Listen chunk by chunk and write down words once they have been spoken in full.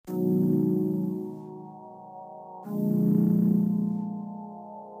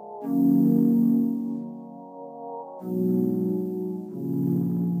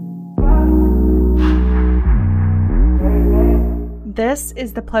This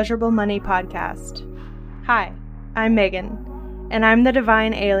is the Pleasurable Money Podcast. Hi, I'm Megan, and I'm the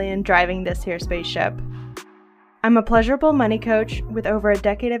divine alien driving this here spaceship. I'm a pleasurable money coach with over a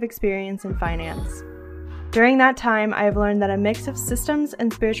decade of experience in finance. During that time, I have learned that a mix of systems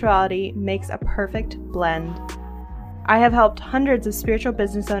and spirituality makes a perfect blend. I have helped hundreds of spiritual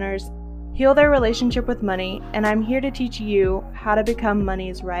business owners heal their relationship with money, and I'm here to teach you how to become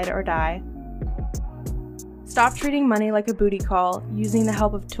money's ride or die. Stop treating money like a booty call using the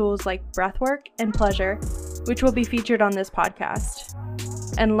help of tools like breathwork and pleasure, which will be featured on this podcast.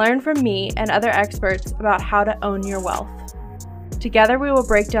 And learn from me and other experts about how to own your wealth. Together we will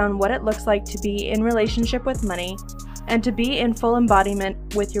break down what it looks like to be in relationship with money and to be in full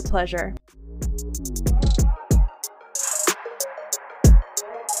embodiment with your pleasure.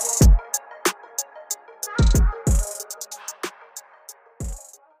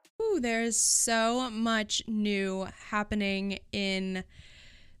 There's so much new happening in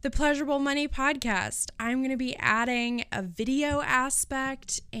the Pleasurable Money Podcast. I'm going to be adding a video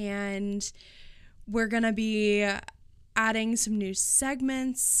aspect, and we're going to be adding some new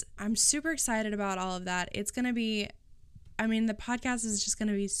segments. I'm super excited about all of that. It's going to be, the podcast is just going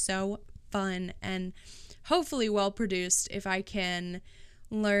to be so fun and hopefully well produced if I can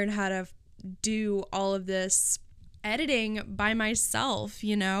learn how to do all of this editing by myself.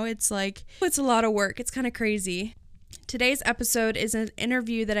 It's a lot of work. It's kind of crazy. Today's episode is an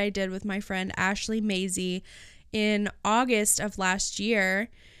interview that I did with my friend Ashley Mazey in August of last year.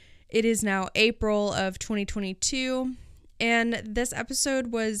 It is now April of 2022, and this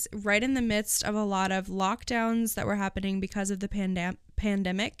episode was right in the midst of a lot of lockdowns that were happening because of the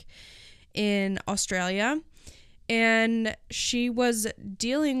pandemic in Australia. And she was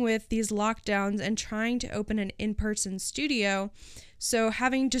dealing with these lockdowns and trying to open an in-person studio. So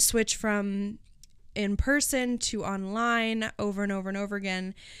having to switch from in-person to online over and over and over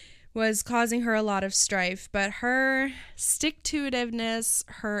again was causing her a lot of strife. But her stick-to-itiveness,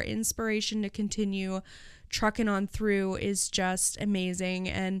 her inspiration to continue trucking on through is just amazing.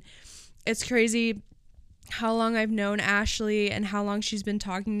 And it's crazy how long I've known Ashley and how long she's been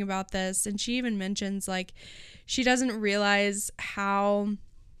talking about this. And she even mentions she doesn't realize how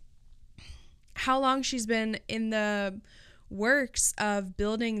long she's been in the works of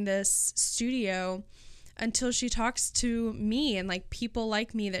building this studio until she talks to me and people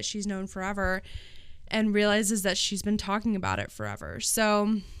like me that she's known forever and realizes that she's been talking about it forever.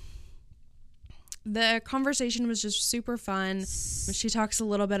 So the conversation was just super fun. She talks a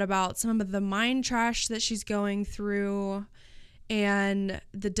little bit about some of the mind trash that she's going through and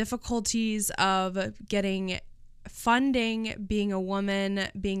the difficulties of getting funding, being a woman,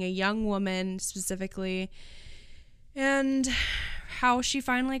 being a young woman specifically, and how she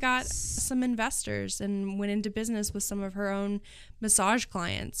finally got some investors and went into business with some of her own massage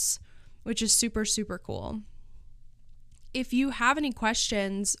clients, which is super, super cool. If you have any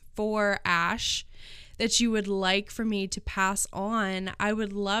questions for Ash that you would like for me to pass on, I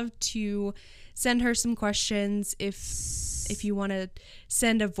would love to send her some questions. If you want to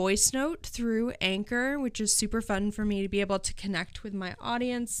send a voice note through Anchor, which is super fun for me to be able to connect with my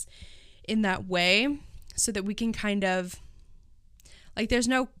audience in that way so that we can kind of, there's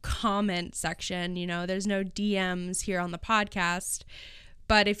no comment section, there's no DMs here on the podcast.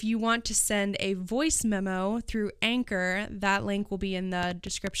 But if you want to send a voice memo through Anchor, that link will be in the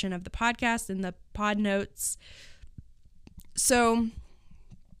description of the podcast in the pod notes. So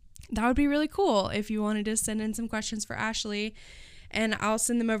that would be really cool if you wanted to send in some questions for Ashley, and I'll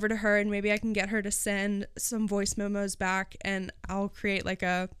send them over to her, and maybe I can get her to send some voice memos back, and I'll create like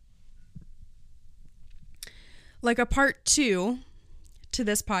a part 2 to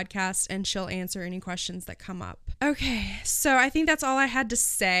this podcast, and she'll answer any questions that come up. Okay, so I think that's all I had to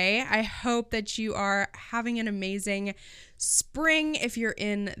say. I hope that you are having an amazing spring if you're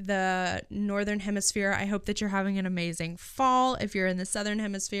in the northern hemisphere. I hope that you're having an amazing fall if you're in the southern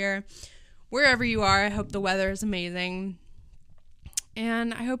hemisphere. Wherever you are, I hope the weather is amazing.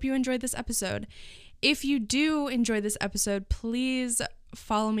 And I hope you enjoyed this episode. If you do enjoy this episode, please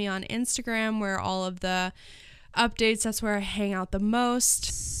follow me on Instagram, where all of the updates, that's where I hang out the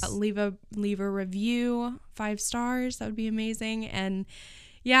most. Leave a review, 5 stars, that would be amazing. And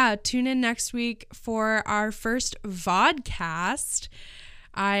yeah, tune in next week for our first vodcast.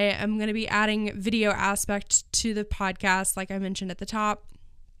 I am going to be adding video aspect to the podcast, like I mentioned at the top.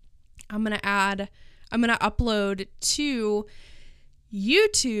 I'm going to upload to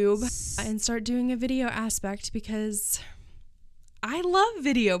YouTube and start doing a video aspect because I love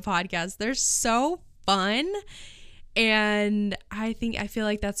video podcasts. They're so fun, and I feel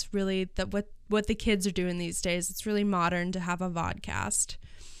like that's really what the kids are doing these days. It's really modern to have a vodcast.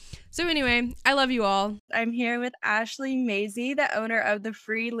 So anyway, I love you all. I'm here with Ashley Mazie, the owner of the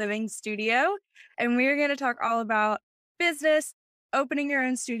Free Living Studio, and we're going to talk all about business, opening your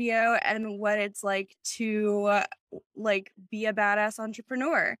own studio, and what it's like to be a badass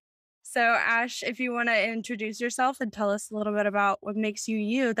entrepreneur. So Ash, if you want to introduce yourself and tell us a little bit about what makes you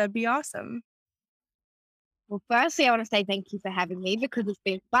you, that'd be awesome. Well, firstly, I want to say thank you for having me because it's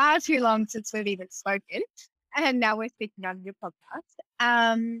been far too long since we've even spoken, and now we're speaking on your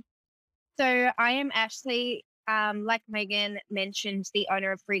podcast. So I am Ashley, like Megan mentioned, the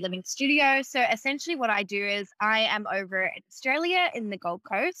owner of Free Living Studio. So essentially what I do is I am over in Australia in the Gold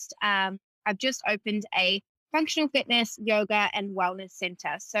Coast. I've just opened a functional fitness, yoga, and wellness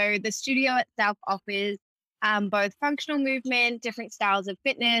center. So the studio itself offers both functional movement, different styles of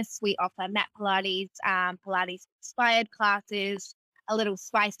fitness. We offer mat Pilates, Pilates-inspired classes, a little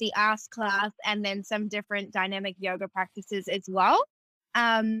spicy ass class, and then some different dynamic yoga practices as well.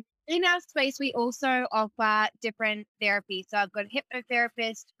 In our space, we also offer different therapies. So I've got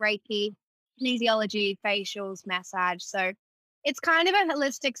hypnotherapist, Reiki, kinesiology, facials, massage. So it's kind of a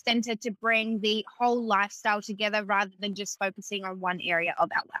holistic center to bring the whole lifestyle together rather than just focusing on one area of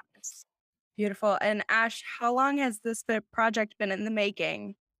our wellness. Beautiful. And Ash, how long has this project been in the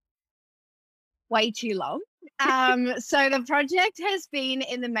making? Way too long. So the project has been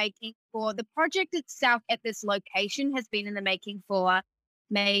in the making the project itself at this location has been in the making for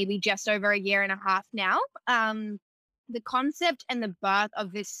maybe just over a year and a half now. The concept and the birth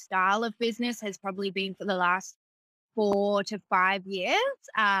of this style of business has probably been for the last 4 to 5 years.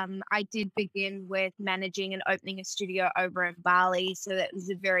 I did begin with managing and opening a studio over in Bali. So that was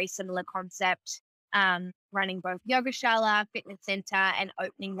a very similar concept, running both yoga shala, fitness center, and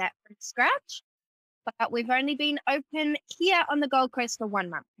opening that from scratch. But we've only been open here on the Gold Coast for 1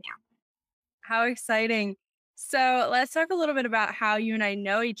 month now. How exciting. So let's talk a little bit about how you and I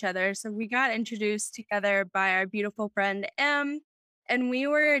know each other. So we got introduced together by our beautiful friend, Em, and we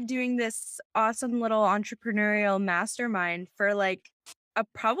were doing this awesome little entrepreneurial mastermind for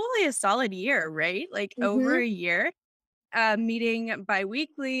probably a solid year, right? Over a year, meeting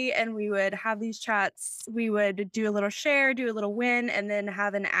bi-weekly, and we would have these chats. We would do a little share, do a little win, and then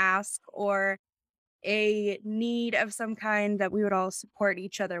have an ask or a need of some kind that we would all support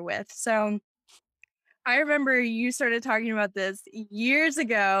each other with. So I remember you started talking about this years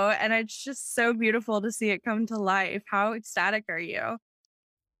ago, and it's just so beautiful to see it come to life. How ecstatic are you?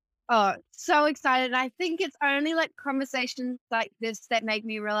 Oh, so excited. I think it's only conversations like this that make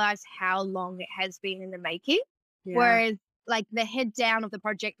me realize how long it has been in the making. Yeah. Whereas the head down of the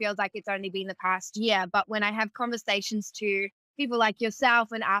project feels like it's only been the past year. But when I have conversations to people like yourself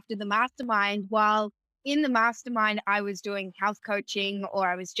and after the mastermind, while in the mastermind, I was doing health coaching or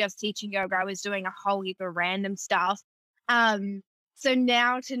I was just teaching yoga. I was doing a whole heap of random stuff. So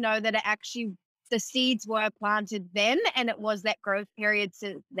now to know that the seeds were planted then and it was that growth period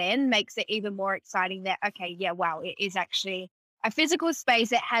since then makes it even more exciting that, okay, yeah, wow, it is actually a physical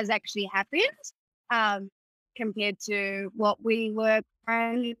space. It has actually happened compared to what we were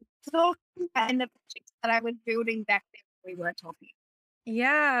talking about and the projects that I was building back then we were talking.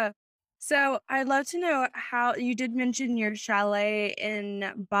 Yeah. So I'd love to know how you did mention your chalet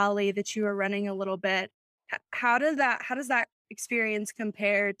in Bali that you were running a little bit. How does that experience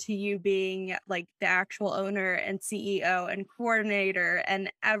compare to you being the actual owner and CEO and coordinator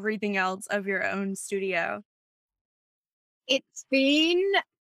and everything else of your own studio? It's been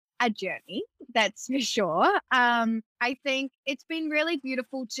a journey, that's for sure. I think it's been really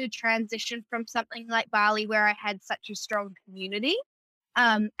beautiful to transition from something like Bali where I had such a strong community.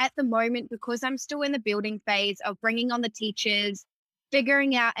 At the moment, because I'm still in the building phase of bringing on the teachers,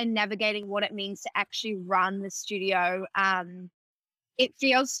 figuring out and navigating what it means to actually run the studio, it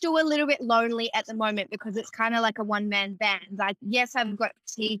feels still a little bit lonely at the moment because it's kind of like a one-man band. Yes, I've got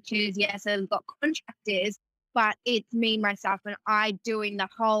teachers, yes, I've got contractors, but it's me, myself, and I doing the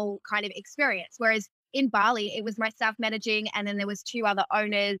whole kind of experience. Whereas in Bali, it was myself managing, and then there was 2 other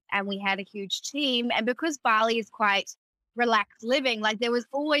owners, and we had a huge team. And because Bali is quite relaxed living, there was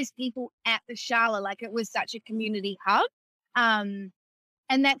always people at the shala, it was such a community hub,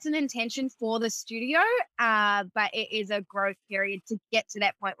 and that's an intention for the studio, but it is a growth period to get to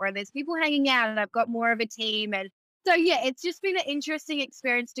that point where there's people hanging out and I've got more of a team. And so yeah, it's just been an interesting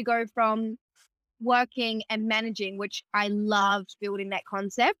experience to go from working and managing, which I loved building that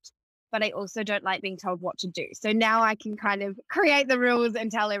concept, but I also don't like being told what to do. So now I can kind of create the rules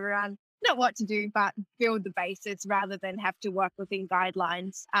and tell everyone not what to do, but build the basis rather than have to work within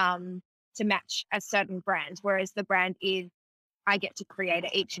guidelines to match a certain brand. Whereas the brand is, I get to create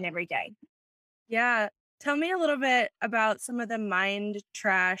it each and every day. Yeah. Tell me a little bit about some of the mind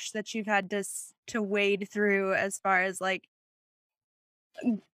trash that you've had to wade through as far as like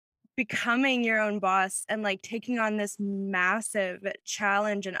becoming your own boss and like taking on this massive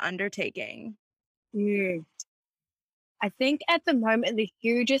challenge and undertaking. Mm. I think at the moment, the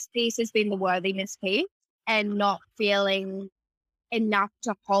hugest piece has been the worthiness piece and not feeling enough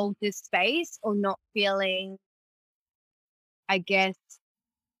to hold this space or not feeling, I guess,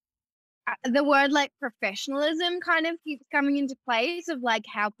 the word like professionalism kind of keeps coming into place of like,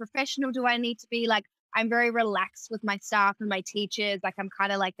 how professional do I need to be? Like, I'm very relaxed with my staff and my teachers. Like, I'm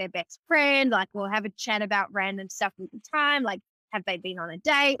kind of like their best friend. Like, we'll have a chat about random stuff all the time. Like, have they been on a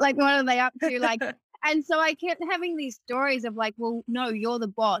date? Like, what are they up to? Like, and so I kept having these stories of like, well, no, you're the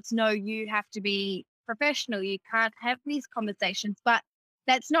boss. No, you have to be professional. You can't have these conversations. But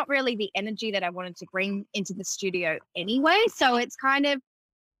that's not really the energy that I wanted to bring into the studio anyway. So it's kind of,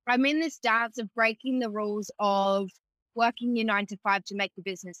 I'm in this dance of breaking the rules of working your 9 to 5 to make the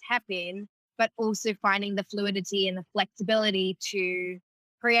business happen, but also finding the fluidity and the flexibility to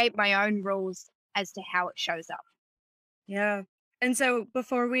create my own rules as to how it shows up. Yeah. And so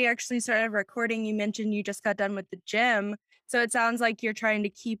before we actually started recording, you mentioned you just got done with the gym. So it sounds like you're trying to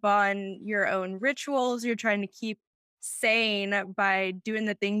keep on your own rituals. You're trying to keep sane by doing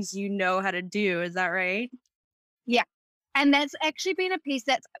the things you know how to do. Is that right? Yeah. And that's actually been a piece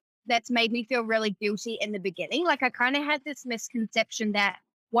that's made me feel really guilty in the beginning. Like, I kind of had this misconception that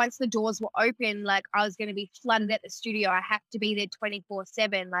once the doors were open, like I was going to be flooded at the studio. I have to be there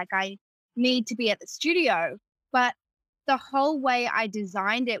 24/7. Like, I need to be at the studio. But the whole way I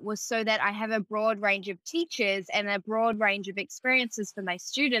designed it was so that I have a broad range of teachers and a broad range of experiences for my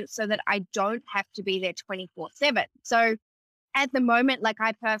students so that I don't have to be there 24/7. So at the moment, like,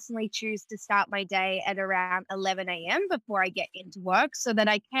 I personally choose to start my day at around 11 a.m. before I get into work so that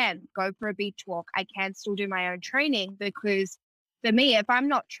I can go for a beach walk. I can still do my own training, because for me, if I'm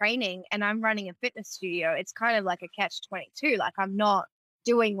not training and I'm running a fitness studio, it's kind of like a catch-22. Like, I'm not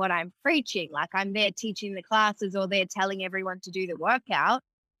doing what I'm preaching. Like, I'm there teaching the classes or they're telling everyone to do the workout,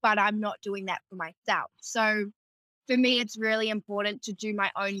 but I'm not doing that for myself. So for me, it's really important to do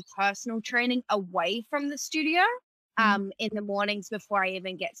my own personal training away from the studio in the mornings before I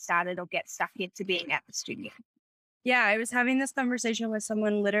even get started or get stuck into being at the studio. Yeah. I was having this conversation with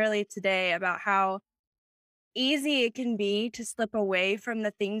someone literally today about how easy it can be to slip away from the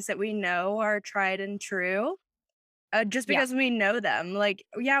things that we know are tried and true. Just Yeah. because we know them. Like,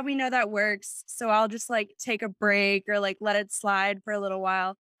 yeah, we know that works. So I'll just like take a break or like let it slide for a little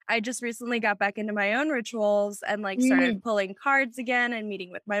while. I just recently got back into my own rituals and like started Mm, pulling cards again and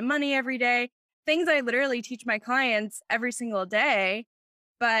meeting with my money every day. Things I literally teach my clients every single day,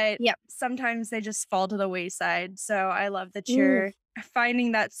 but yep. sometimes they just fall to the wayside. So I love that Mm. you're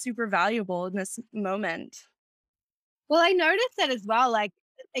finding that super valuable in this moment. Well, I noticed that as well. Like,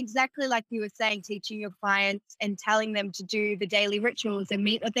 exactly like you were saying, teaching your clients and telling them to do the daily rituals and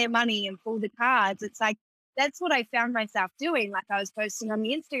meet with their money and pull the cards. It's like, that's what I found myself doing. Like, I was posting on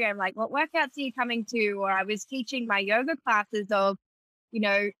the Instagram, like, what workouts are you coming to? Or I was teaching my yoga classes of,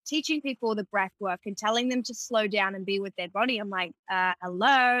 teaching people the breath work and telling them to slow down and be with their body. I'm like,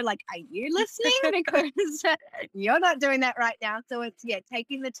 hello, like, are you listening? Because you're not doing that right now. So it's, yeah,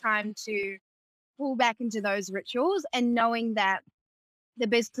 taking the time to pull back into those rituals and knowing that the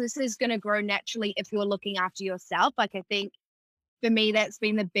business is going to grow naturally if you're looking after yourself. Like, I think for me, that's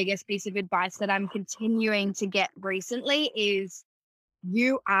been the biggest piece of advice that I'm continuing to get recently is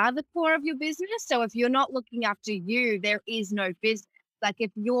you are the core of your business. So if you're not looking after you, there is no business. Like,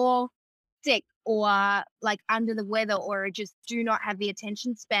 if you're sick or like under the weather or just do not have the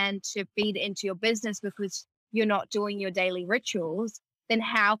attention span to feed into your business because you're not doing your daily rituals, then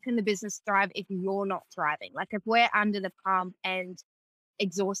how can the business thrive if you're not thriving? Like, if we're under the pump and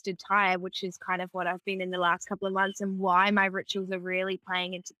exhausted, tired, which is kind of what I've been in the last couple of months and why my rituals are really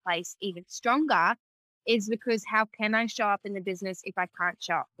playing into place even stronger, is because how can I show up in the business if I can't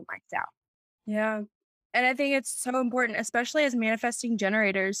show up for myself? Yeah. And I think it's so important, especially as manifesting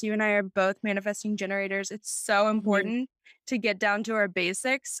generators. You and I are both manifesting generators. It's so Mhm. important to get down to our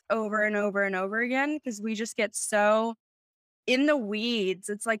basics over and over and over again because we just get so in the weeds.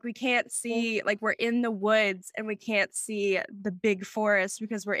 It's like we can't see, like we're in the woods and we can't see the big forest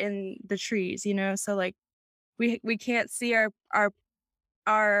because we're in the trees, you know? So like we can't see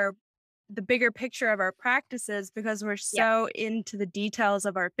our the bigger picture of our practices because we're Yeah. so into the details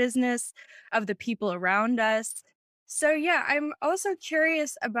of our business, of the people around us. So yeah, I'm also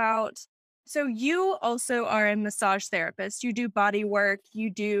curious about, so you also are a massage therapist. You do body work, you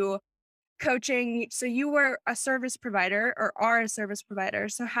do coaching, so you were a service provider or are a service provider.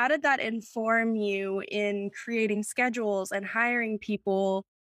 So how did that inform you in creating schedules and hiring people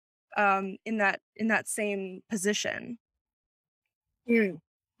in that same position? Mm.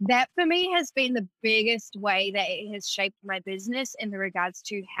 That for me has been the biggest way that it has shaped my business in the regards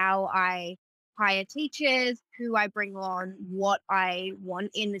to how I hire teachers, who I bring on, what I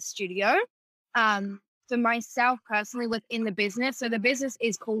want in the studio. For myself personally within the business, so the business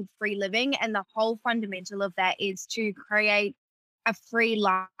is called Free Living, and the whole fundamental of that is to create a free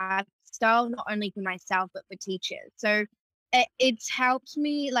lifestyle, not only for myself, but for teachers. So it's helped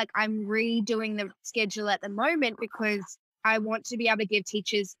me, like I'm redoing the schedule at the moment because I want to be able to give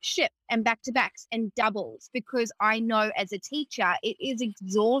teachers shift and back to backs and doubles, because I know as a teacher, it is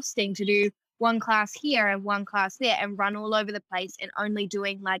exhausting to do one class here and one class there and run all over the place and only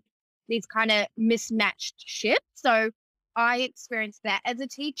doing like these kind of mismatched shifts. So I experienced that as a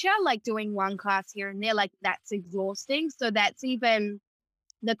teacher, like doing one class here and there, like that's exhausting. So that's even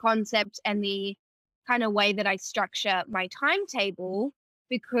the concept and the kind of way that I structure my timetable,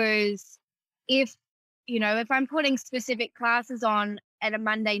 because if if I'm putting specific classes on at a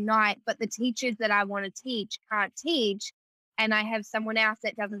Monday night, but the teachers that I want to teach can't teach, and I have someone else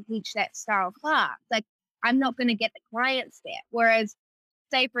that doesn't teach that style class, like I'm not going to get the clients there. Whereas,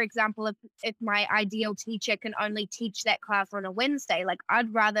 say, for example, if my ideal teacher can only teach that class on a Wednesday, like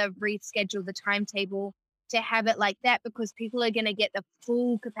I'd rather reschedule the timetable to have it like that, because people are going to get the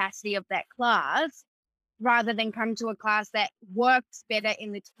full capacity of that class rather than come to a class that works better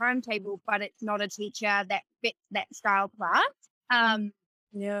in the timetable, but it's not a teacher that fits that style class.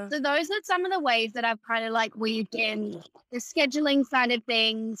 Yeah. So those are some of the ways that I've kind of like weaved in the scheduling side of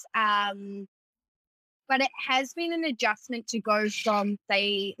things. But it has been an adjustment to go from,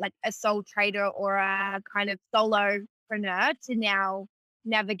 say, like a sole trader or a kind of solopreneur to now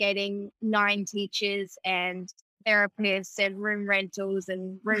navigating 9 teachers and therapists and room rentals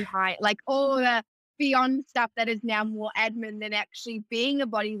and room hire, like all the beyond stuff that is now more admin than actually being a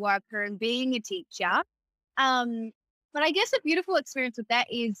body worker and being a teacher. But I guess a beautiful experience with that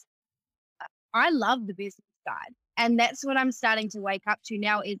is I love the business side. And that's what I'm starting to wake up to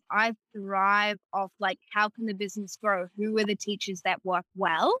now is I thrive off like, how can the business grow? Who are the teachers that work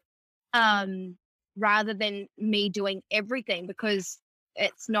well? Rather than me doing everything, because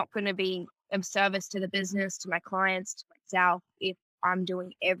it's not going to be of service to the business, to my clients, to myself, if I'm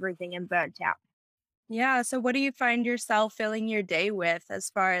doing everything and burnt out. Yeah. So what do you find yourself filling your day with as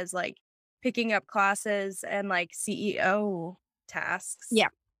far as like picking up classes and like CEO tasks? Yeah.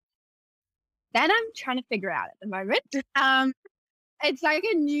 That I'm trying to figure out at the moment. It's like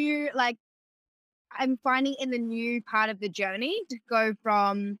a new, like I'm finding in the new part of the journey to go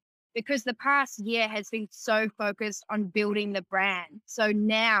from, because the past year has been so focused on building the brand. So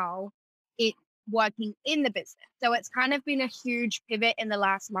now it's working in the business. So it's kind of been a huge pivot in the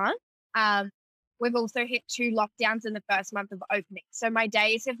last month. We've also hit 2 lockdowns in the first month of opening. So my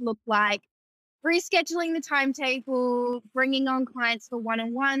days have looked like rescheduling the timetable, bringing on clients for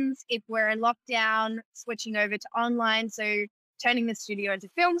one-on-ones. If we're in lockdown, switching over to online. So turning the studio into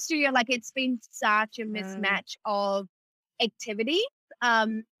film studio. Like it's been such a mismatch of activities.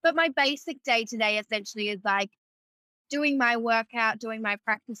 But my basic day-to-day essentially is like doing my workout, doing my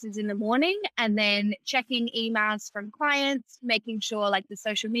practices in the morning, and then checking emails from clients, making sure like the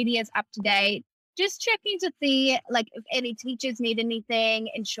social media is up to date, just checking to see like if any teachers need anything,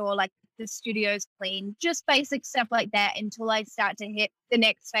 ensure like the studio's clean, just basic stuff like that until I start to hit the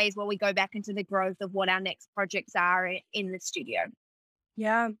next phase where we go back into the growth of what our next projects are in the studio.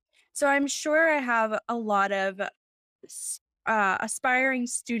 Yeah. So I'm sure I have a lot of aspiring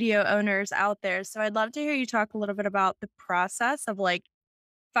studio owners out there. So I'd love to hear you talk a little bit about the process of like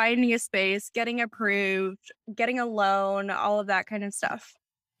finding a space, getting approved, getting a loan, all of that kind of stuff.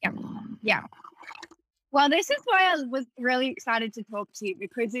 Yeah. Well, this is why I was really excited to talk to you,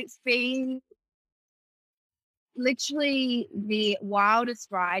 because it's been literally the wildest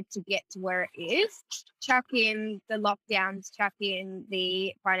ride to get to where it is. Chuck in the lockdowns, chuck in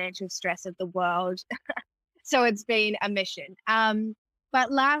the financial stress of the world. So it's been a mission. But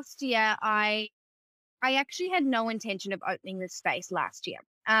last year, I actually had no intention of opening this space last year.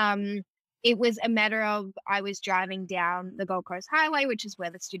 It was a matter of I was driving down the Gold Coast Highway, which is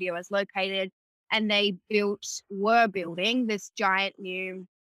where the studio is located, and they were building this giant new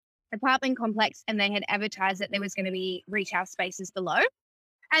apartment complex, and they had advertised that there was going to be retail spaces below.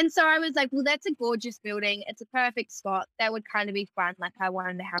 And so I was like, well, that's a gorgeous building. It's a perfect spot. That would kind of be fun. Like I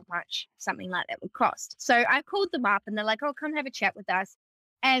wonder how much something like that would cost. So I called them up and they're like, oh, come have a chat with us.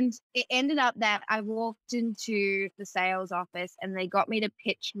 And it ended up that I walked into the sales office and they got me to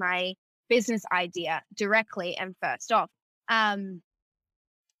pitch my business idea directly and first off.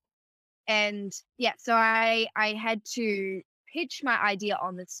 And yeah, so I had to pitch my idea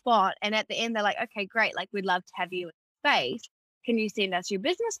on the spot. And at the end, they're like, okay, great. Like, we'd love to have you in space. Can you send us your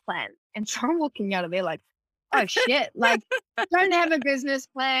business plan? And so I'm walking out of there like, oh shit, like, don't have a business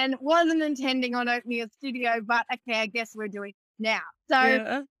plan. Wasn't intending on opening a studio, but okay, I guess we're doing it now. So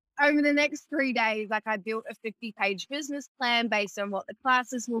Yeah. over the next 3 days, like, I built a 50-page business plan based on what the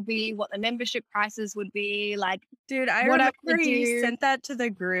classes will be, what the membership prices would be, like Dude, I what I remember would you do. sent that to the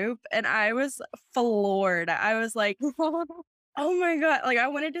group and I was floored. I was like, oh my God. Like I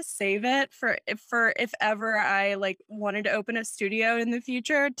wanted to save it for if ever I like wanted to open a studio in the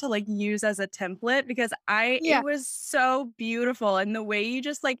future to like use as a template because Yeah, it was so beautiful. And the way you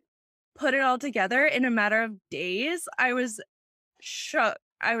just like put it all together in a matter of days, I was shook.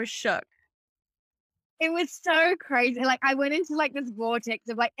 I was shook. it was so crazy. Like, I went into like this vortex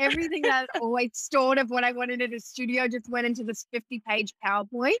of like everything that I'd always stored of what I wanted in a studio just went into this 50-page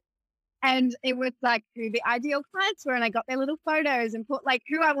PowerPoint. And it was like who the ideal clients were. And I got their little photos and put like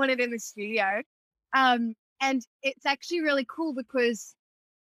who I wanted in the studio. And it's actually really cool because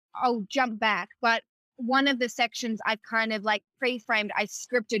I'll jump back, but one of the sections I kind of like pre-framed, I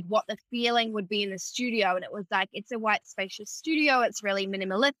scripted what the feeling would be in the studio. And it was like, it's a white spacious studio. It's really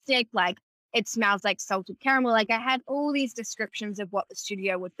minimalistic. Like, it smells like salted caramel. Like, I had all these descriptions of what the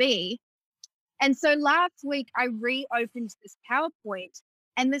studio would be. And so last week I reopened this PowerPoint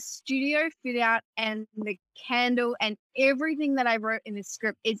and the studio fit out and the candle and everything that I wrote in the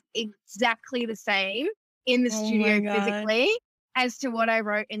script is exactly the same in the Oh my studio God. physically as to what I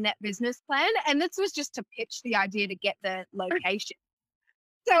wrote in that business plan. And this was just to pitch the idea to get the location.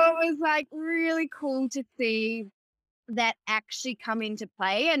 So it was like really cool to see that actually come into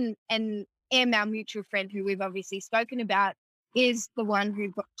play. And Em, our mutual friend who we've obviously spoken about, is the one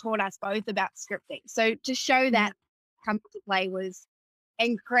who taught us both about scripting. So to show that come to play was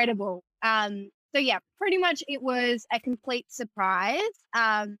incredible. So yeah, pretty much it was a complete surprise.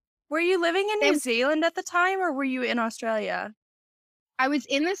 Were you living in Then New Zealand at the time or were you in Australia? I was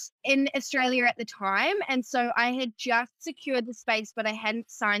in Australia at the time, and so I had just secured the space, but I hadn't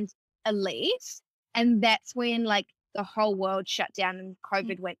signed a lease, and that's when like the whole world shut down and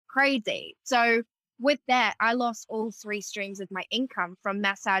COVID went crazy. So with that, I lost all 3 streams of my income, from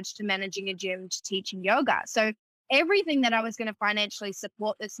massage to managing a gym to teaching yoga. So everything that I was going to financially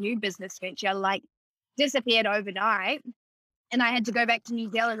support this new business venture like disappeared overnight, and I had to go back to New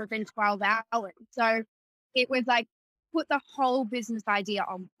Zealand within 12 hours. So it was like put the whole business idea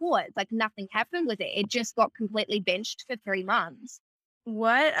on pause. Like, nothing happened with it. It just got completely benched for 3 months.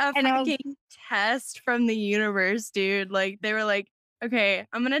 What a And I was, fucking test from the universe, dude. Like, they were like, okay,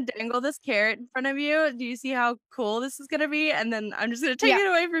 I'm gonna dangle this carrot in front of you. Do you see how cool this is gonna be? And then I'm just gonna take yeah, it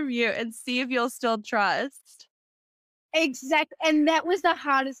away from you and see if you'll still trust. exactly. And that was the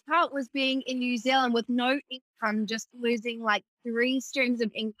hardest part, was being in New Zealand with no income, just losing like 3 streams of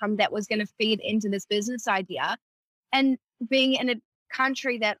income that was going to feed into this business idea, and being in a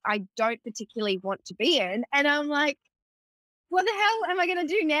country that I don't particularly want to be in. And I'm like, what the hell am I going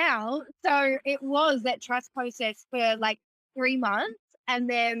to do now? So it was that trust process for like 3 months. And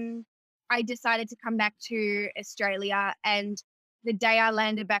then I decided to come back to Australia. And the day I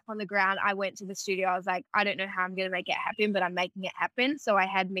landed back on the ground, I went to the studio. I was like, I don't know how I'm going to make it happen, but I'm making it happen. So I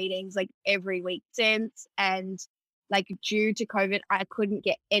had meetings like every week since. And like, due to COVID, I couldn't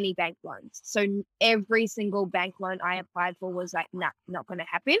get any bank loans. So every single bank loan I applied for was like, nah, not going to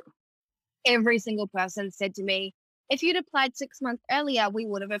happen. Every single person said to me, if you'd applied 6 months earlier, we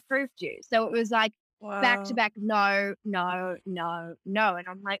would have approved you. So it was like back to Wow. back, no, no, no, no. And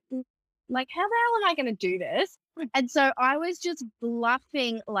I'm like, like, how the hell am I going to do this? And so I was just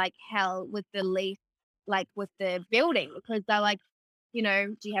bluffing like hell with the lease, like with the building, because they're like, do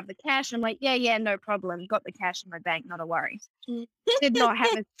you have the cash? I'm like, yeah, no problem. Got the cash in my bank, not a worry. Did not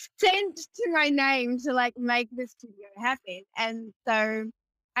have a cent to my name to like make this studio happen. And so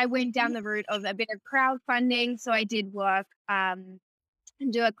I went down the route of a bit of crowdfunding. So I did work and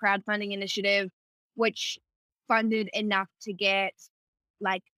do a crowdfunding initiative, which funded enough to get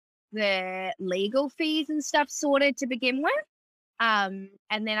like the legal fees and stuff sorted to begin with. And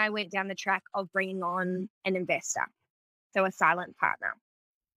then I went down the track of bringing on an investor, so a silent partner.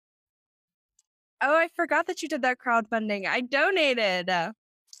 Oh, I forgot that you did that crowdfunding. I donated.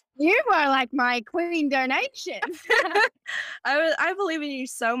 You were like my queen donation. I believe in you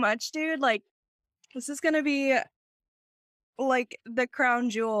so much, dude. Like, this is gonna be like the crown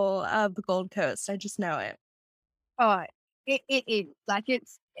jewel of the Gold Coast. I just know it. Oh, it is like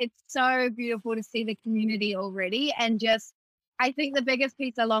it's so beautiful to see the community already, and just I think the biggest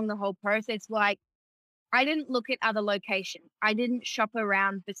piece along the whole process, like, I didn't look at other locations. I didn't shop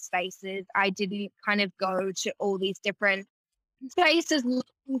around for spaces. I didn't kind of go to all these different spaces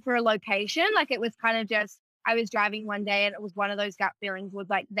looking for a location. Like, it was kind of just, I was driving one day and it was one of those gut feelings was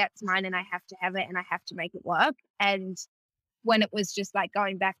like, that's mine and I have to have it and I have to make it work. And when it was just like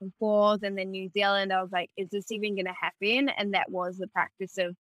going back and forth, and then New Zealand, I was like, is this even going to happen? And that was the practice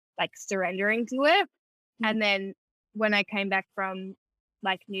of like surrendering to it. And then when I came back from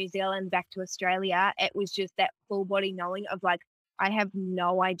like New Zealand back to Australia, it was just that full body knowing of like, I have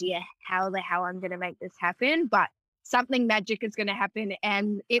no idea how the hell I'm going to make this happen, but something magic is going to happen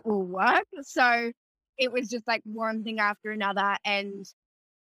and it will work. So it was just like one thing after another. And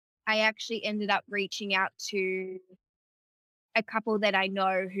I actually ended up reaching out to a couple that I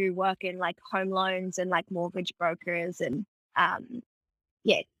know who work in like home loans and like mortgage brokers and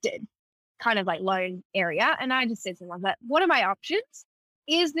did kind of like loan area. And I just said to them, like, what are my options?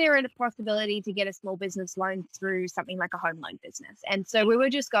 Is there a possibility to get a small business loan through something like a home loan business? And so we were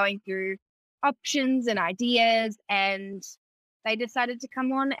just going through options and ideas, and they decided to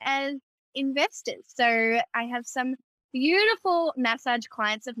come on as investors. So I have some beautiful massage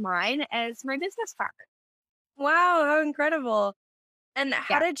clients of mine as my business partner. Wow, how incredible. And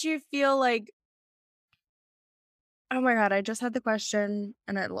how did you feel like, oh my God, I just had the question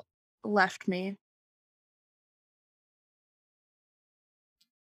and it left me.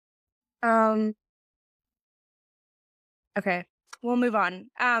 Okay, we'll move on.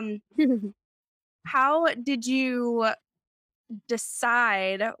 How did you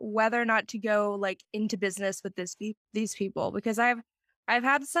decide whether or not to go like into business with these people? Because I've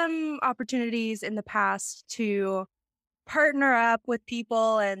had some opportunities in the past to partner up with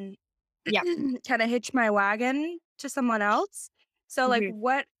people and kind of hitch my wagon to someone else. So like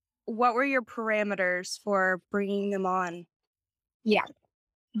what were your parameters for bringing them on? Yeah,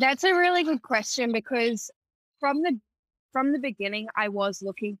 that's a really good question, because from the beginning, I was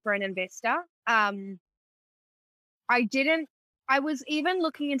looking for an investor. I was even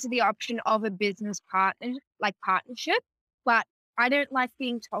looking into the option of a business partnership, but I don't like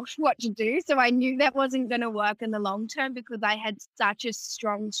being told what to do. So I knew that wasn't going to work in the long term, because I had such a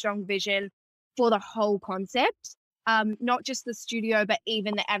strong vision for the whole concept. Not just the studio, but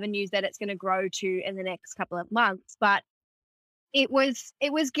even the avenues that it's going to grow to in the next couple of months. But it was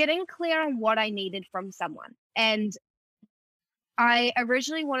getting clear on what I needed from someone. And I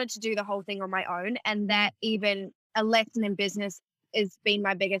originally wanted to do the whole thing on my own, and that even a lesson in business has been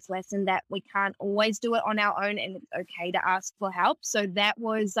my biggest lesson, that we can't always do it on our own and it's okay to ask for help. So that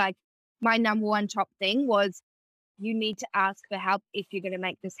was like my number one top thing was, you need to ask for help if you're going to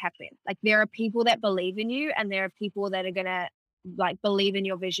make this happen. Like, there are people that believe in you, and there are people that are going to like believe in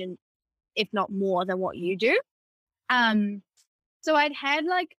your vision, if not more than what you do. So I'd had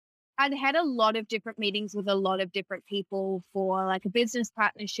a lot of different meetings with a lot of different people for like a business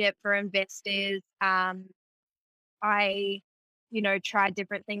partnership for investors. I, tried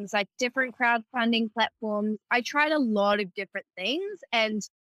different things like different crowdfunding platforms. I tried a lot of different things, and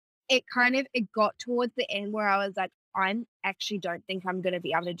it got towards the end where I was like, I actually don't think I'm going to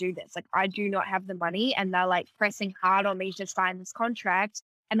be able to do this. Like, I do not have the money, and they're like pressing hard on me to sign this contract,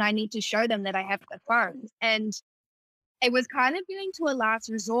 and I need to show them that I have the funds. And it was kind of getting to a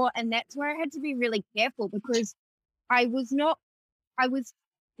last resort, and that's where I had to be really careful, because I was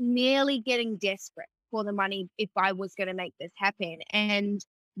nearly getting desperate for the money if I was going to make this happen. And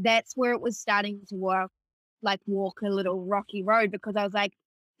that's where it was starting to walk a little rocky road, because I was like,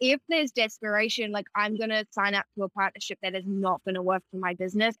 if there's desperation, like, I'm going to sign up to a partnership that is not going to work for my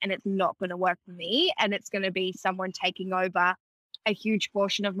business, and it's not going to work for me. And it's going to be someone taking over a huge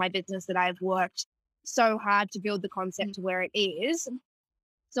portion of my business that I've worked so hard to build the concept to where it is.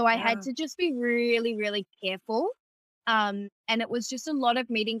 So I had to just be really, really careful. And it was just a lot of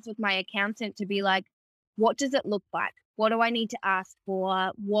meetings with my accountant to be like, what does it look like? What do I need to ask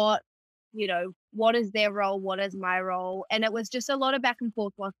for? What is their role? What is my role? And it was just a lot of back and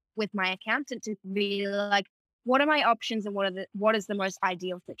forth with my accountant to be like, what are my options and what is the most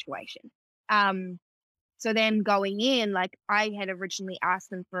ideal situation? So then going in, like, I had originally asked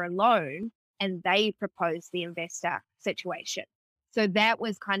them for a loan, and they proposed the investor situation. So that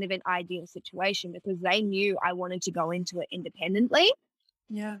was kind of an ideal situation, because they knew I wanted to go into it independently.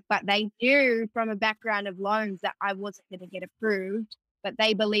 Yeah. But they knew from a background of loans that I wasn't going to get approved, but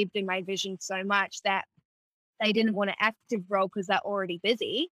they believed in my vision so much that they didn't want an active role because they're already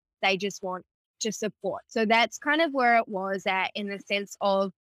busy. They just want to support. So that's kind of where it was at, in the sense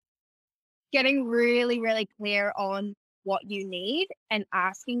of getting really, really clear on what you need and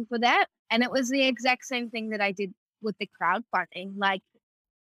asking for that. And it was the exact same thing that I did with the crowdfunding. Like,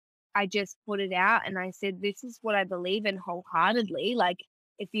 I just put it out and I said, this is what I believe in wholeheartedly. Like,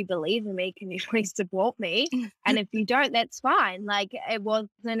 if you believe in me, can you please support me? And if you don't, that's fine. Like, it wasn't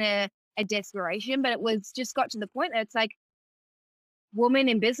a desperation, but it was just got to the point that it's like, women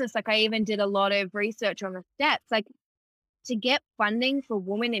in business, like I even did a lot of research on the stats, like to get funding for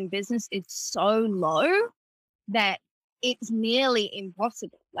women in business is so low that it's nearly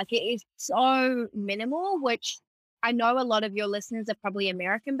impossible. Like, it is so minimal, which I know a lot of your listeners are probably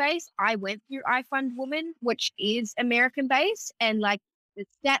American based. I went through iFund Women, which is American based, and like the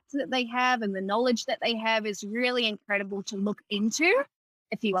stats that they have and the knowledge that they have is really incredible to look into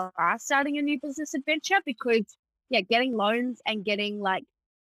if you are starting a new business adventure, because yeah, getting loans and getting like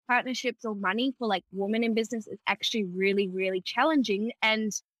partnerships or money for like women in business is actually really, really challenging.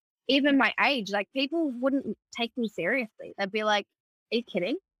 And even my age, like people wouldn't take me seriously. They'd be like, are you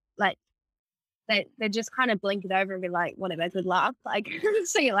kidding? Like they just kind of blink it over and be like, whatever, good luck. Like,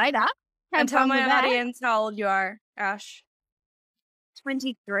 see you later. And tell fun my with that. audience how old you are, Ash.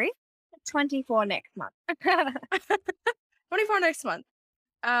 23, 24 next month. 24 next month.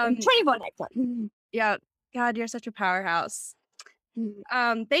 24 next month. Yeah. God, you're such a powerhouse.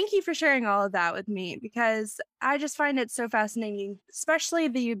 Thank you for sharing all of that with me, because I just find it so fascinating, especially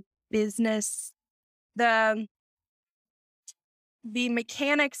the business, the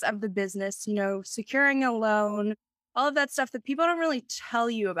mechanics of the business, you know, securing a loan, all of that stuff that people don't really tell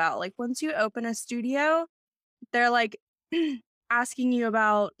you about. Like, once you open a studio, they're like asking you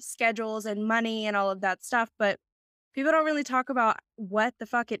about schedules and money and all of that stuff, but people don't really talk about what the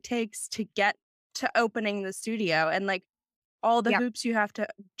fuck it takes to get to opening the studio and like all the hoops you have to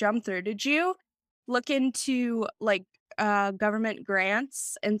jump through. Did you look into like government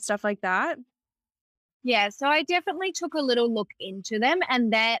grants and stuff like that? Yeah, so I definitely took a little look into them,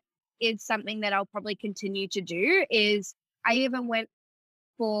 and that is something that I'll probably continue to do. Is I even went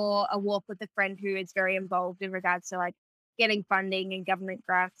for a walk with a friend who is very involved in regards to like getting funding and government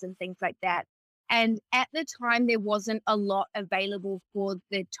grants and things like that. And at the time, there wasn't a lot available for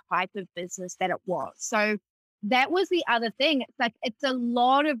the type of business that it was. So that was the other thing. It's like, it's a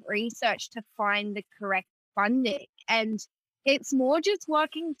lot of research to find the correct funding. And it's more just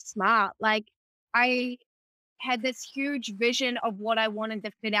working smart. Like, I had this huge vision of what I wanted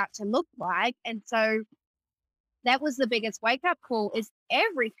the fit out to look like. And so that was the biggest wake up call, is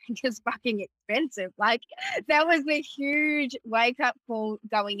everything is fucking expensive. Like, that was the huge wake up call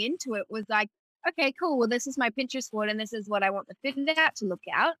going into it, was like, okay, cool. Well, this is my Pinterest board and this is what I want the fit out to look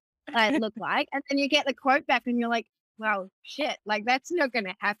like. And then you get the quote back and you're like, well, shit, like that's not going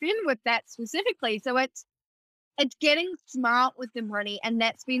to happen with that specifically. So it's getting smart with the money. And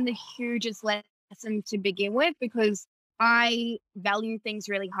that's been the hugest lesson to begin with, because I value things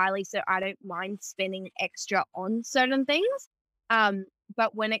really highly. So I don't mind spending extra on certain things.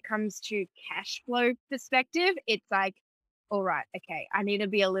 But when it comes to cash flow perspective, it's like, all right, okay, I need to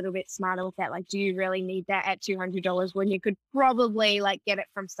be a little bit smarter with that. Like, do you really need that at $200 when you could probably like get it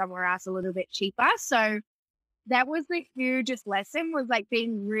from somewhere else a little bit cheaper? So that was the hugest lesson, was like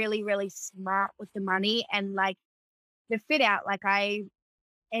being really, really smart with the money and like the fit out. Like, I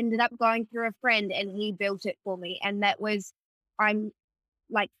ended up going through a friend and he built it for me. And that was, I'm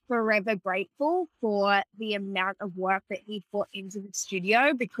like forever grateful for the amount of work that he put into the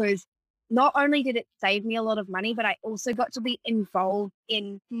studio, because not only did it save me a lot of money, but I also got to be involved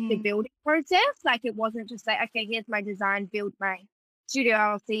in the building process. Like, it wasn't just like, okay, here's my design, build my studio,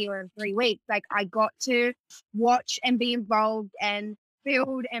 I'll see you in 3 weeks. Like, I got to watch and be involved and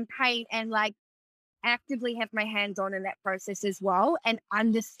build and paint and like actively have my hands on in that process as well, and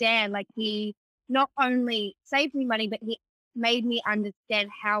understand, like, he not only saved me money, but he made me understand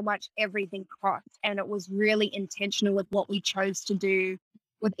how much everything costs. And it was really intentional with what we chose to do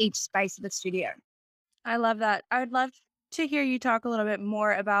with each space of the studio. I love that. I would love to hear you talk a little bit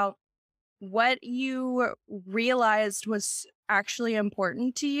more about what you realized was actually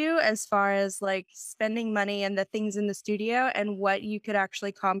important to you as far as like spending money and the things in the studio, and what you could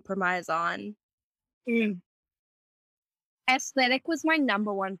actually compromise on. Aesthetic was my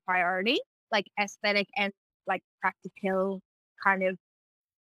number one priority, like aesthetic and like practical, kind of,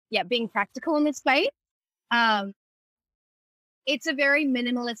 being practical in this space. It's a very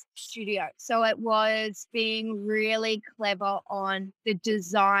minimalist studio. So it was being really clever on the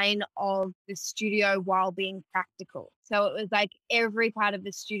design of the studio while being practical. So it was like every part of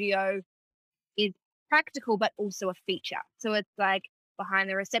the studio is practical, but also a feature. So it's like behind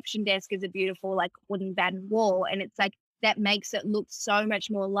the reception desk is a beautiful like wooden batten wall. And it's like, that makes it look so much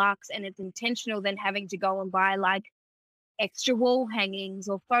more luxe, and it's intentional than having to go and buy like extra wall hangings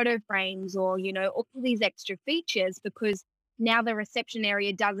or photo frames or, all these extra features, because now the reception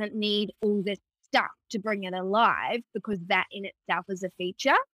area doesn't need all this stuff to bring it alive, because that in itself is a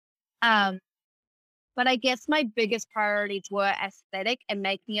feature. But I guess my biggest priorities were aesthetic and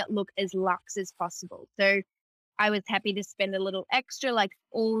making it look as luxe as possible. So I was happy to spend a little extra, like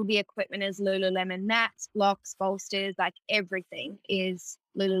all the equipment is Lululemon mats, blocks, bolsters, like everything is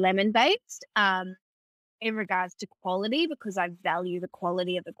Lululemon based in regards to quality, because I value the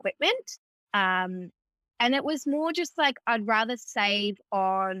quality of equipment. And it was more just like I'd rather save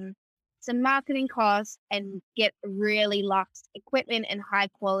on some marketing costs and get really luxe equipment and high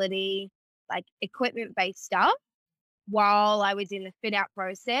quality, like equipment based stuff while I was in the fit out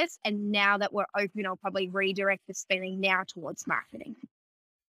process. And now that we're open, I'll probably redirect the spending now towards marketing.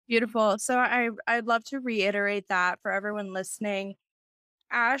 Beautiful. So I'd love to reiterate that for everyone listening.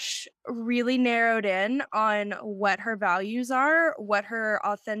 Ash really narrowed in on what her values are, what her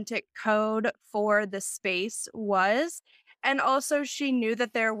authentic code for the space was. And also she knew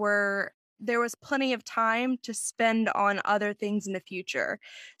that there was plenty of time to spend on other things in the future.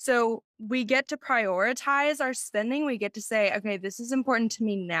 So we get to prioritize our spending. We get to say, okay, this is important to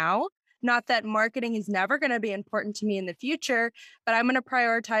me now. Not that marketing is never going to be important to me in the future, but I'm going to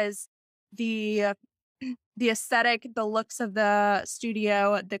prioritize the aesthetic, the looks of the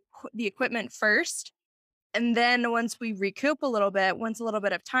studio, the equipment first. And then once we recoup a little bit, once a little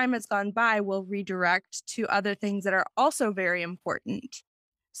bit of time has gone by, we'll redirect to other things that are also very important.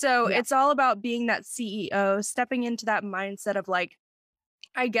 So It's all about being that CEO, stepping into that mindset of like,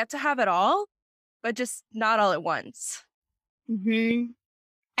 I get to have it all, but just not all at once. Mm-hmm.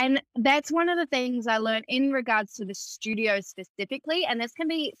 And that's one of the things I learned in regards to the studio specifically. And this can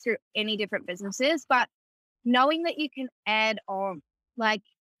be through any different businesses, but knowing that you can add on, like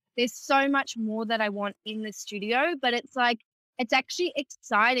there's so much more that I want in the studio, but it's like, it's actually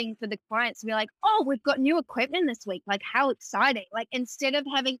exciting for the clients to be like, oh, we've got new equipment this week. Like, how exciting. Like, instead of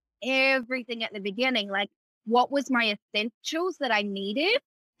having everything at the beginning, like what was my essentials that I needed?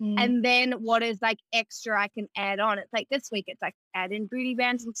 And then what is like extra I can add on? It's like this week, it's like add in booty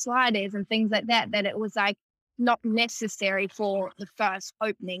bands and sliders and things like that, that it was like not necessary for the first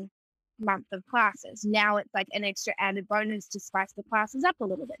opening month of classes. Now it's like an extra added bonus to spice the classes up a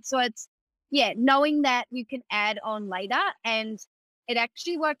little bit. So it's, knowing that you can add on later, and it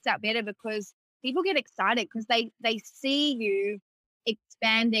actually works out better because people get excited because they see you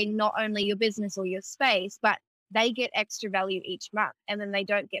expanding not only your business or your space, but they get extra value each month, and then they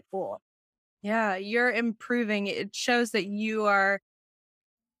don't get bored. Yeah, you're improving. It shows that you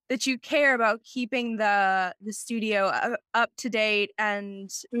care about keeping the studio up to date and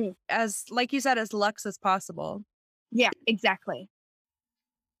as, like you said, as luxe as possible. Yeah, exactly.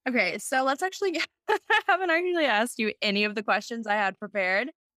 Okay, so let's actually I haven't actually asked you any of the questions I had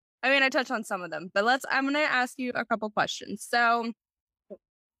prepared. I mean, I touched on some of them, but I'm going to ask you a couple questions. So,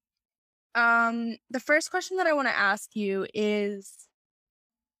 the first question that I want to ask you is,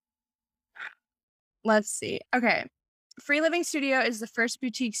 let's see. Okay. Free Living Studio is the first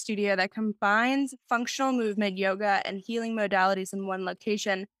boutique studio that combines functional movement, yoga, and healing modalities in one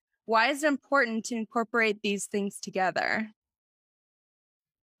location. Why is it important to incorporate these things together?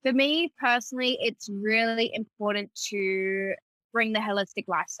 For me personally, it's really important to bring the holistic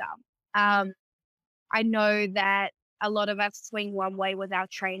lifestyle. I know that a lot of us swing one way with our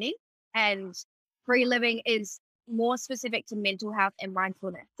training, and Free Living is more specific to mental health and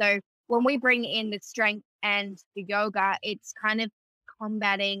mindfulness. So when we bring in the strength and the yoga, it's kind of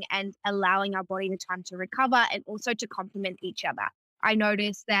combating and allowing our body the time to recover and also to complement each other. I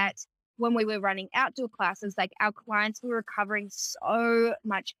noticed that when we were running outdoor classes, like our clients were recovering so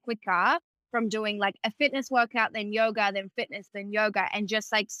much quicker from doing like a fitness workout, then yoga, then fitness, then yoga, and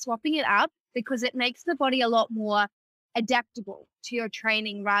just like swapping it up, because it makes the body a lot more adaptable to your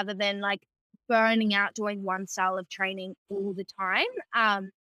training rather than like burning out doing one style of training all the time.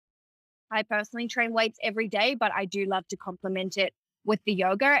 I personally train weights every day, but I do love to complement it with the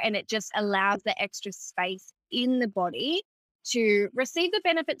yoga, and it just allows the extra space in the body to receive the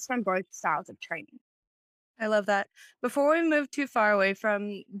benefits from both styles of training. I love that. Before we move too far away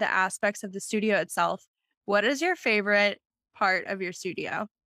from the aspects of the studio itself, what is your favorite part of your studio?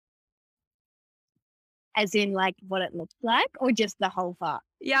 As in like what it looks like, or just the whole part?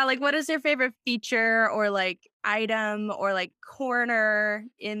 Yeah, like what is your favorite feature or like item or like corner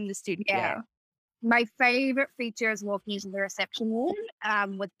in the studio? Yeah. My favorite feature is walking into the reception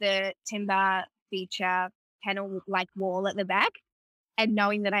room with the timber feature panel like wall at the back, and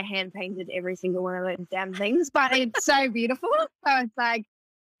knowing that I hand painted every single one of those damn things, but it's so beautiful. So it's like,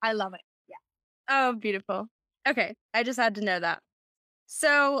 I love it. Yeah. Oh, beautiful. Okay, I just had to know that.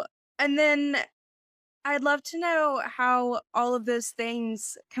 So, and then I'd love to know how all of those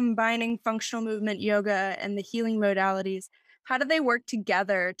things, combining functional movement yoga and the healing modalities, how do they work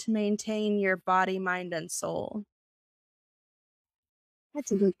together to maintain your body, mind, and soul?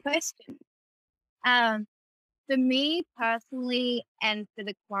 That's a good question. Um, for me personally and for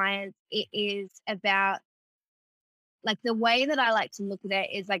the clients, it is about like the way that I like to look at it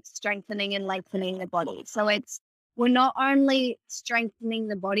is like strengthening and lengthening the body. So we're not only strengthening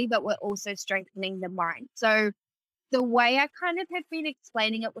the body, but we're also strengthening the mind. So the way I kind of have been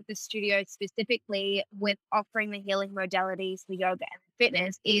explaining it with the studio specifically with offering the healing modalities, the yoga and the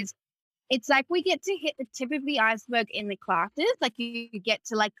fitness is it's like we get to hit the tip of the iceberg in the classes. Like you get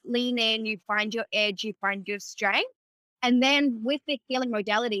to like lean in, you find your edge, you find your strength. And then with the healing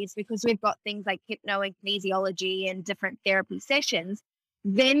modalities, because we've got things like hypno and kinesiology and different therapy sessions,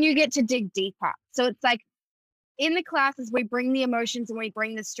 then you get to dig deeper. So it's like in the classes, we bring the emotions and we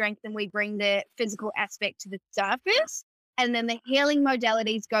bring the strength and we bring the physical aspect to the surface. And then the healing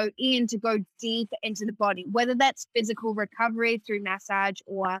modalities go in to go deep into the body, whether that's physical recovery through massage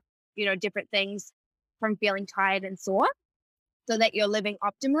or, different things from feeling tired and sore so that you're living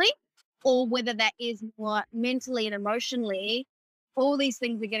optimally, or whether that is more mentally and emotionally. All these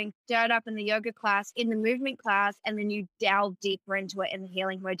things are getting stirred up in the yoga class, in the movement class, and then you delve deeper into it in the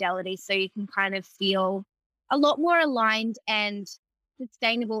healing modalities so you can kind of feel a lot more aligned and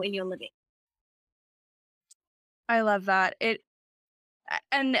sustainable in your living. I love that. It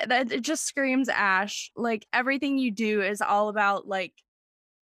just screams Ash. Like everything you do is all about like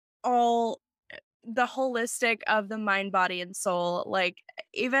all the holistic of the mind, body, and soul. Like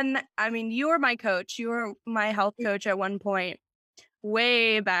even, I mean, you were my coach. You were my health coach at one point,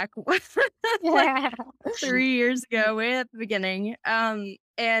 way back, like 3 years ago, way at the beginning.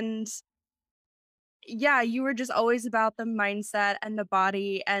 And yeah, you were just always about the mindset and the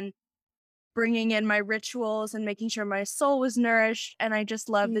body and bringing in my rituals and making sure my soul was nourished. And I just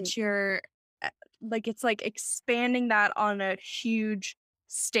love that you're like, it's like expanding that on a huge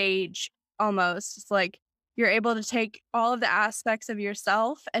stage almost. It's like you're able to take all of the aspects of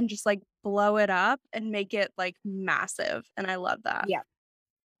yourself and just like blow it up and make it like massive. And I love that. Yeah.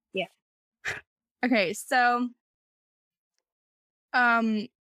 Yeah. Okay. So, um,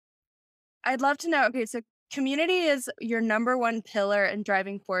 I'd love to know. Okay. So, community is your number one pillar and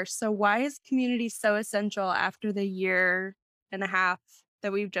driving force. So, why is community so essential after the 1.5 years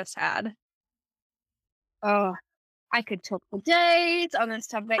that we've just had? Oh, I could talk for days on this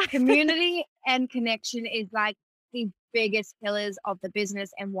topic. Community and connection is like the biggest pillars of the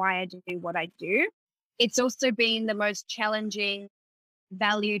business and why I do what I do. It's also been the most challenging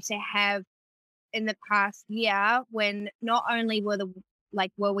value to have in the past year when not only were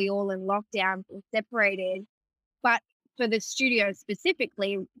we all in lockdown or separated, but for the studio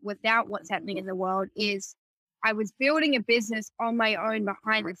specifically, without what's happening in the world, is I was building a business on my own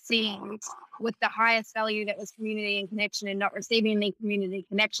behind the scenes with the highest value that was community and connection and not receiving any community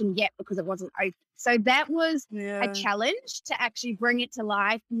connection yet because it wasn't open. So that was a challenge to actually bring it to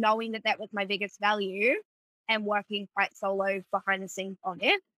life, knowing that that was my biggest value and working quite solo behind the scenes on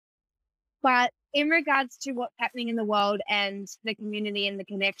it. But in regards to what's happening in the world and the community and the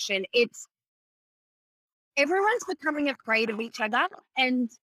connection, everyone's becoming afraid of each other, and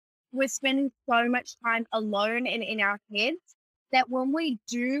we're spending so much time alone and in our heads that when we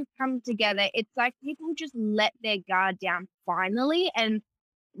do come together, it's like people just let their guard down finally. And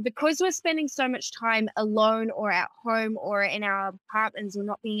because we're spending so much time alone or at home or in our apartments or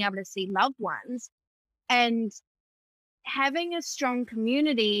not being able to see loved ones, and having a strong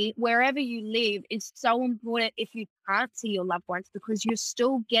community wherever you live is so important if you can't see your loved ones, because you're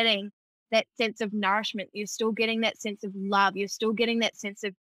still getting that sense of nourishment. You're still getting that sense of love. You're still getting that sense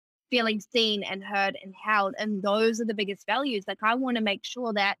of feeling seen and heard and held. And those are the biggest values. Like I want to make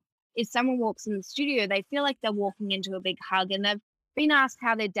sure that if someone walks in the studio, they feel like they're walking into a big hug and they've been asked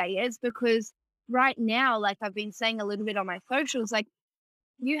how their day is, because right now, like I've been saying a little bit on my socials, like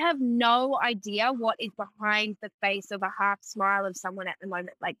you have no idea what is behind the face of a half smile of someone at the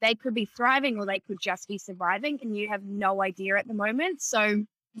moment. Like they could be thriving or they could just be surviving and you have no idea at the moment. So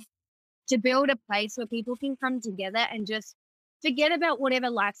to build a place where people can come together and just forget about whatever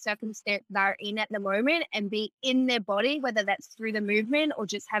life circumstance they're in at the moment and be in their body, whether that's through the movement or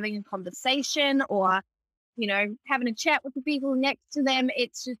just having a conversation or, having a chat with the people next to them.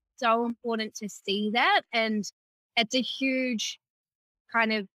 It's just so important to see that. And it's a huge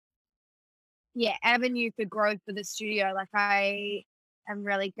kind of, avenue for growth for the studio. Like I am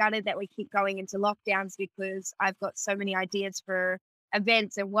really gutted that we keep going into lockdowns because I've got so many ideas for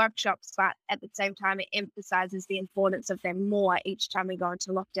events and workshops, but at the same time, it emphasizes the importance of them more each time we go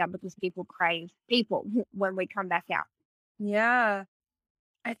into lockdown because people crave people when we come back out. Yeah.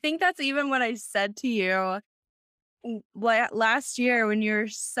 I think that's even what I said to you last year when you were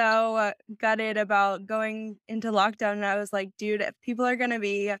so gutted about going into lockdown. And I was like, dude, if people are going to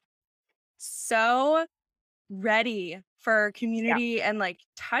be so ready for community and like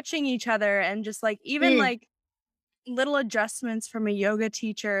touching each other and just like even like little adjustments from a yoga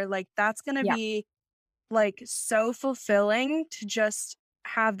teacher, like that's going to be like so fulfilling to just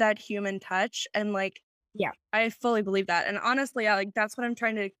have that human touch. And like, I fully believe that. And honestly, that's what I'm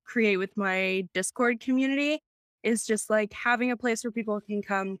trying to create with my Discord community is just like having a place where people can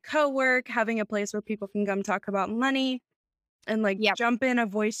come co-work, having a place where people can come talk about money and like jump in a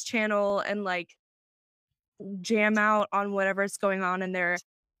voice channel and like jam out on whatever's going on in their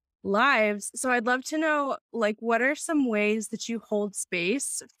lives. So I'd love to know, like, what are some ways that you hold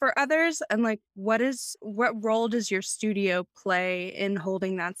space for others? And like, what role does your studio play in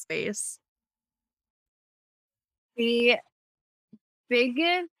holding that space? The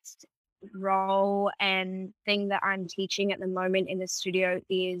biggest role and thing that I'm teaching at the moment in the studio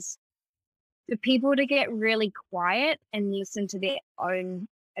is for people to get really quiet and listen to their own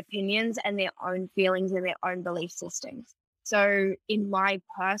opinions and their own feelings and their own belief systems. So in my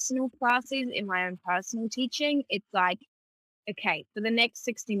personal classes, in my own personal teaching, it's like, okay, for the next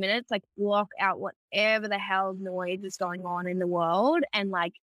 60 minutes, like block out whatever the hell noise is going on in the world and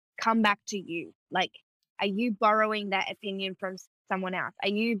like come back to you. Like, are you borrowing that opinion from someone else? Are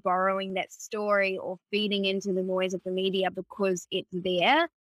you borrowing that story or feeding into the noise of the media because it's there?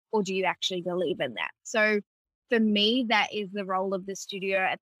 Or do you actually believe in that? So for me, that is the role of the studio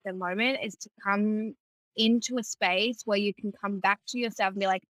at the moment, is to come into a space where you can come back to yourself and be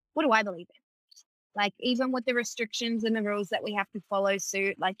like, what do I believe in? Like, even with the restrictions and the rules that we have to follow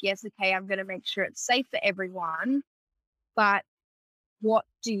suit, like, yes, okay, I'm going to make sure it's safe for everyone, but what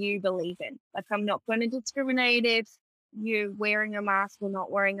do you believe in? Like, I'm not going to discriminate if you're wearing a mask or not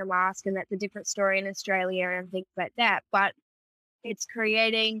wearing a mask, and that's a different story in Australia and things like that. But it's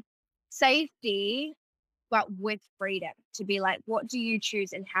creating safety, but with freedom to be like, what do you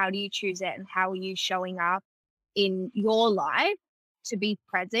choose and how do you choose it? And how are you showing up in your life to be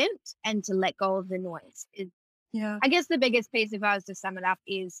present and to let go of the noise? I guess the biggest piece, if I was to sum it up,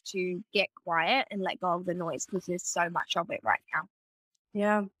 is to get quiet and let go of the noise because there's so much of it right now.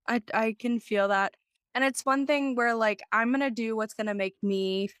 Yeah, I can feel that. And it's one thing where like I'm going to do what's going to make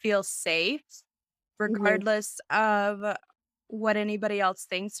me feel safe regardless of what anybody else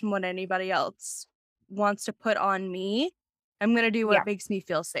thinks and what anybody else wants to put on me. I'm going to do what makes me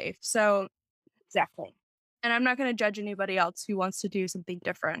feel safe. So exactly. And I'm not going to judge anybody else who wants to do something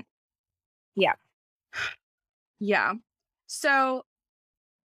different. Yeah. Yeah. So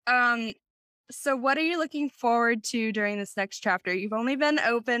what are you looking forward to during this next chapter? You've only been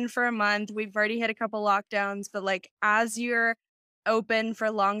open for a month. We've already hit a couple lockdowns, but like as you're open for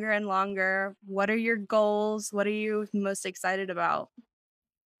longer and longer, what are your goals? What are you most excited about?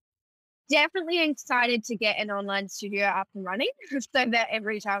 Definitely excited to get an online studio up and running so that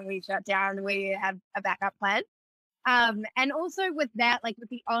every time we shut down, we have a backup plan. And also with that, like with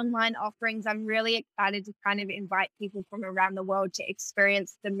the online offerings, I'm really excited to kind of invite people from around the world to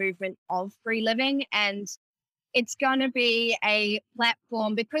experience the movement of free living. And it's going to be a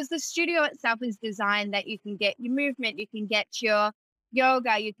platform because the studio itself is designed that you can get your movement, you can get your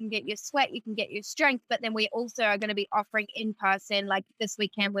yoga, you can get your sweat, you can get your strength. But then we also are going to be offering in person, like this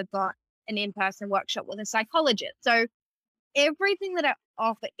weekend, we've got an in-person workshop with a psychologist. So everything that I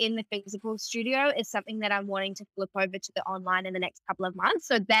offer in the physical studio is something that I'm wanting to flip over to the online in the next couple of months.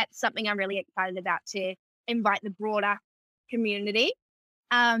 So that's something I'm really excited about, to invite the broader community.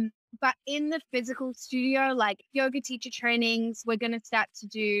 But in the physical studio, like yoga teacher trainings, we're going to start to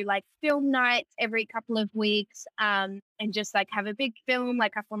do like film nights every couple of weeks, and just like have a big film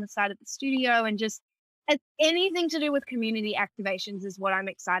like up on the side of the studio, and just anything to do with community activations is what I'm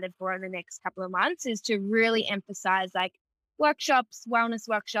excited for in the next couple of months, is to really emphasize like workshops, wellness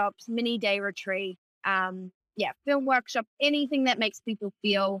workshops, mini day retreat, film workshop, anything that makes people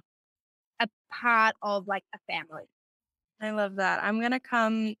feel a part of like a family. I love that. I'm going to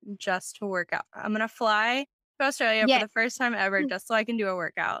come just to work out. I'm going to fly to Australia for the first time ever just so I can do a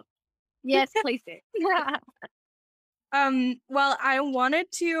workout. Yes, please do. Well, I don't want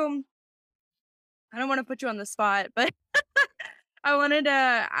to put you on the spot, but I wanted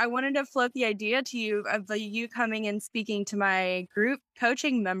to float the idea to you of you coming and speaking to my group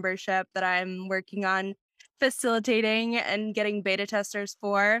coaching membership that I'm working on facilitating and getting beta testers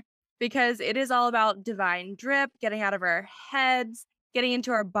for, because it is all about divine drip, getting out of our heads, getting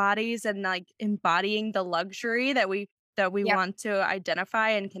into our bodies and like embodying the luxury that we want to identify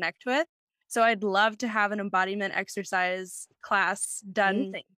and connect with. So I'd love to have an embodiment exercise class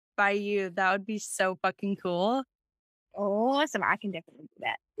done by you. That would be so fucking cool. Awesome. I can definitely do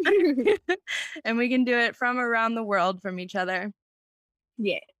that. And we can do it from around the world from each other.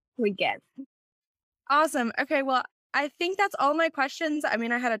 Yeah, we can. Awesome. Okay, well, I think that's all my questions. I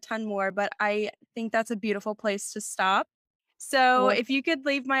mean, I had a ton more, but I think that's a beautiful place to stop. So if you could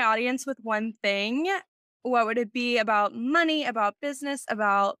leave my audience with one thing, what would it be about money, about business,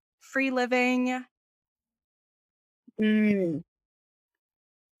 about free living? The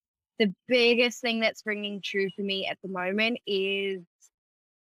biggest thing that's ringing true for me at the moment is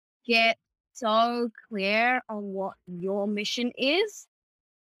get so clear on what your mission is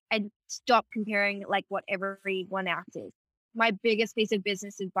and stop comparing like what everyone else is. My biggest piece of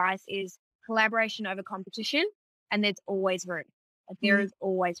business advice is collaboration over competition, and there's always room. Like, there is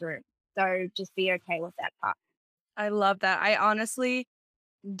always room. So just be okay with that part. I love that. I honestly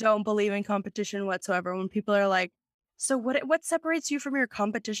don't believe in competition whatsoever. When people are like, so what separates you from your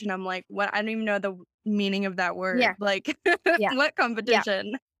competition? I'm like, what? I don't even know the meaning of that word. Yeah. Like, what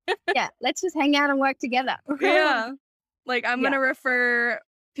competition? Yeah, let's just hang out and work together. Yeah. Like, I'm going to refer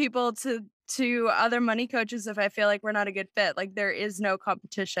people to other money coaches if I feel like we're not a good fit. Like, there is no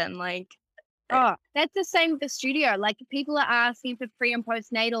competition. Like, oh, that's the same with the studio. Like, people are asking for pre and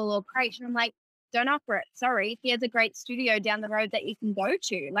postnatal or creche, and I'm like, don't offer it. Sorry. Here's a great studio down the road that you can go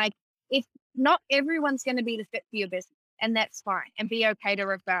to. Like, if not everyone's going to be the fit for your business, and that's fine, and be okay to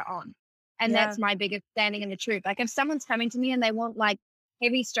refer on. And that's my biggest standing in the truth. Like, if someone's coming to me and they want like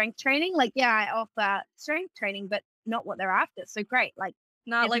heavy strength training, like, yeah, I offer strength training, but not what they're after. So great. Like,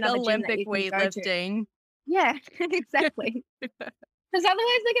 not like Olympic weightlifting. Yeah, exactly. Because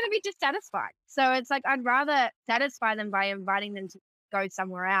otherwise they're going to be dissatisfied. So it's like, I'd rather satisfy them by inviting them to go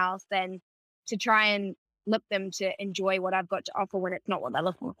somewhere else than to try and look them to enjoy what I've got to offer when it's not what they're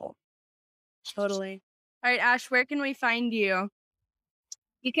looking for. Totally. All right, Ash, where can we find you?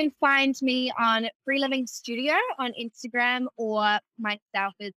 You can find me on Free Living Studio on Instagram, or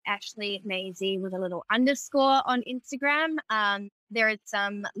myself is Ashley Maisie with a little underscore on Instagram. There is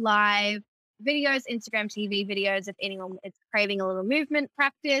some live videos, Instagram TV videos, if anyone is craving a little movement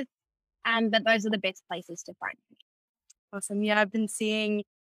practice. But those are the best places to find me. Awesome. Yeah, I've been seeing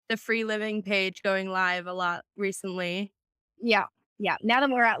the Free Living page going live a lot recently. Yeah. Now that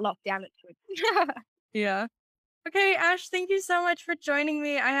we're out lockdown, it's good. Yeah. Okay, Ash, thank you so much for joining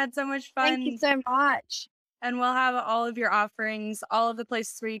me. I had so much fun. Thank you so much. And we'll have all of your offerings, all of the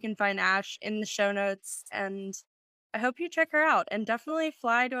places where you can find Ash in the show notes. And I hope you check her out, and definitely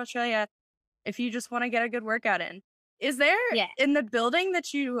fly to Australia if you just want to get a good workout in. Is there in the building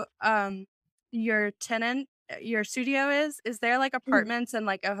that you, your tenant, your studio is there like apartments and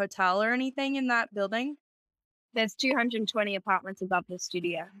like a hotel or anything in that building? There's 220 apartments above the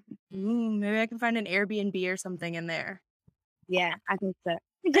studio. Maybe I can find an Airbnb or something in there. Yeah, I think so.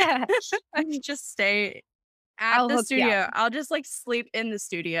 Yeah. I can just stay at the studio. I'll just like sleep in the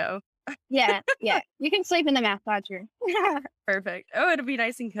studio. Yeah. You can sleep in the massage room. Perfect. Oh, it'll be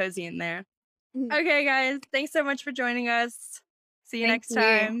nice and cozy in there. Okay, guys. Thanks so much for joining us. See you next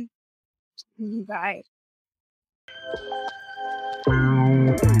time. Bye.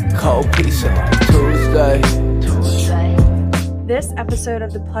 Cold pizza Tuesday. This episode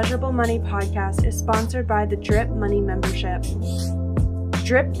of the Pleasurable Money Podcast is sponsored by the Drip Money Membership.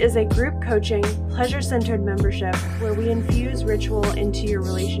 Drip is a group coaching, pleasure-centered membership where we infuse ritual into your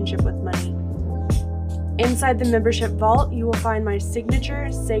relationship with money. Inside the membership vault, you will find my signature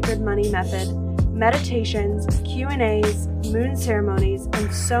Sacred Money Method, meditations, Q&As, moon ceremonies,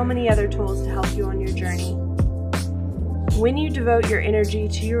 and so many other tools to help you on your journey. When you devote your energy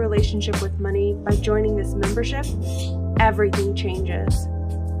to your relationship with money by joining this membership, everything changes.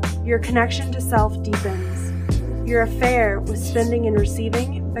 Your connection to self deepens. Your affair with spending and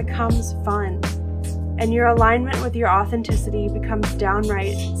receiving becomes fun. And your alignment with your authenticity becomes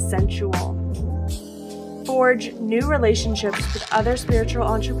downright sensual. Forge new relationships with other spiritual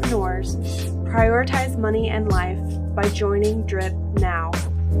entrepreneurs. Prioritize money and life by joining Drip now.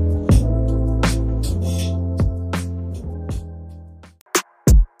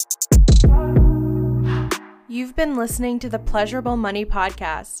 You've been listening to the Pleasurable Money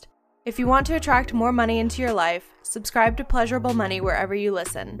Podcast. If you want to attract more money into your life, subscribe to Pleasurable Money wherever you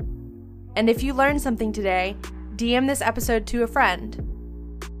listen. And if you learned something today, DM this episode to a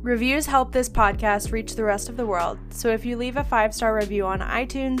friend. Reviews help this podcast reach the rest of the world, so if you leave a 5-star review on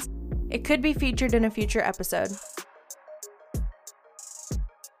iTunes, it could be featured in a future episode.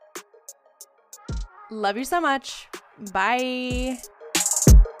 Love you so much. Bye.